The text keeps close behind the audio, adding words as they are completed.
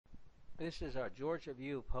This is our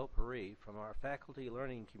GeorgiaVIEW Potpourri from our faculty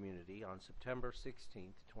learning community on September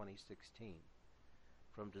 16, 2016.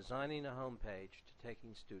 From designing a home page to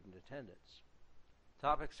taking student attendance.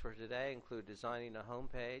 Topics for today include designing a home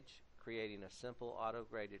page, creating a simple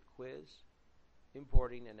auto-graded quiz,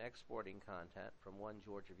 importing and exporting content from one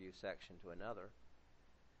GeorgiaVIEW section to another,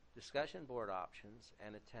 discussion board options,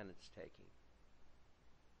 and attendance taking.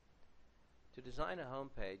 To design a home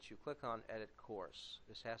page, you click on Edit Course.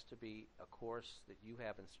 This has to be a course that you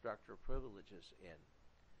have instructor privileges in.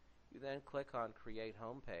 You then click on Create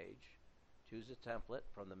Home Page, choose a template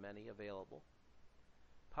from the many available,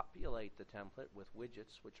 populate the template with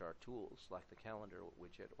widgets, which are tools like the calendar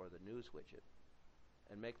widget or the news widget,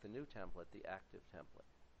 and make the new template the active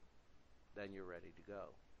template. Then you're ready to go.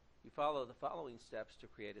 You follow the following steps to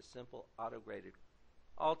create a simple auto-graded.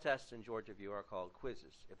 All tests in GeorgiaVIEW are called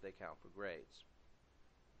quizzes if they count for grades.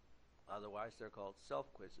 Otherwise, they're called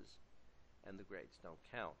self-quizzes, and the grades don't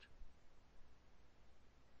count.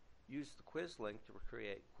 Use the quiz link to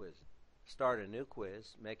create quiz. Start a new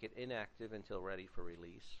quiz, make it inactive until ready for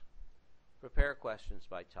release. Prepare questions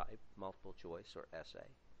by type, multiple choice, or essay.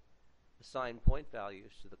 Assign point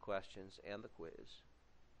values to the questions and the quiz.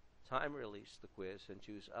 Time release the quiz and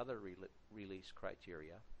choose other release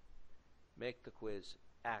criteria. Make the quiz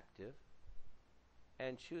active,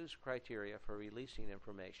 and choose criteria for releasing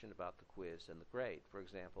information about the quiz and the grade. For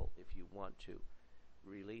example, if you want to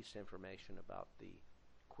release information about the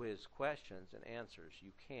quiz questions and answers,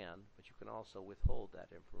 you can, but you can also withhold that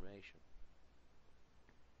information.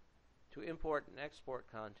 To import and export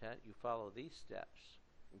content, you follow these steps,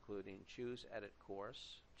 including choose Edit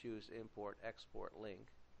Course, choose Import Export Link.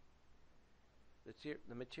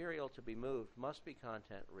 The material to be moved must be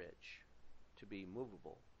content-rich to be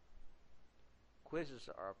movable. Quizzes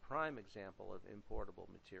are a prime example of importable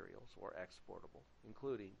materials or exportable,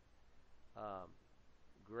 including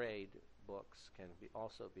grade books can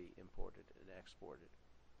also be imported and exported.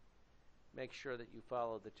 Make sure that you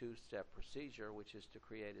follow the two-step procedure, which is to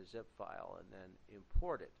create a zip file and then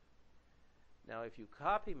import it. Now, if you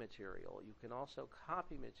copy material, you can also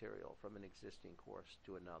copy material from an existing course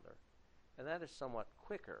to another, and that is somewhat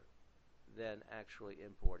quicker than actually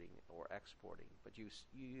importing or exporting, but you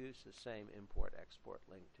use the same import-export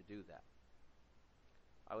link to do that.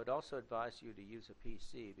 I would also advise you to use a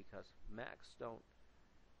PC because Macs don't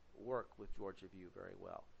work with GeorgiaVIEW very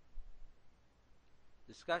well.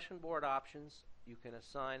 Discussion board options: you can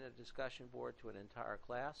assign a discussion board to an entire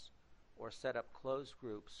class or set up closed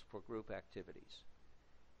groups for group activities.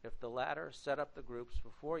 If the latter, set up the groups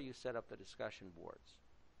before you set up the discussion boards.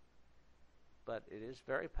 But it is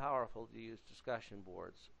very powerful to use discussion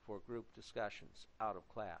boards for group discussions out of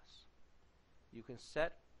class. You can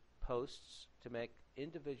set posts to make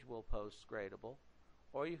individual posts gradable,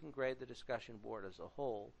 or you can grade the discussion board as a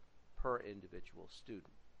whole per individual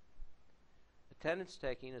student. Attendance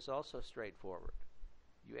taking is also straightforward.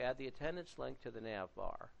 You add the attendance link to the nav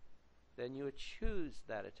bar, then you choose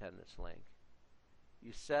that attendance link.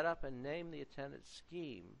 You set up and name the attendance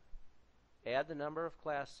scheme, add the number of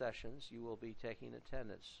class sessions you will be taking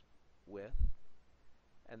attendance with,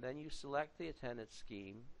 and then you select the attendance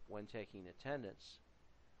scheme when taking attendance.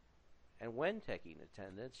 And when taking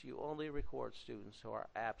attendance, you only record students who are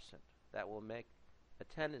absent. That will make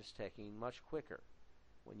attendance taking much quicker.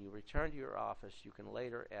 When you return to your office, you can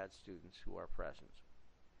later add students who are present.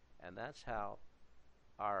 And that's how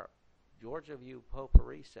our GeorgiaVIEW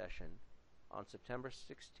Potpourri session on September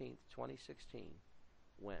 16, 2016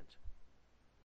 went.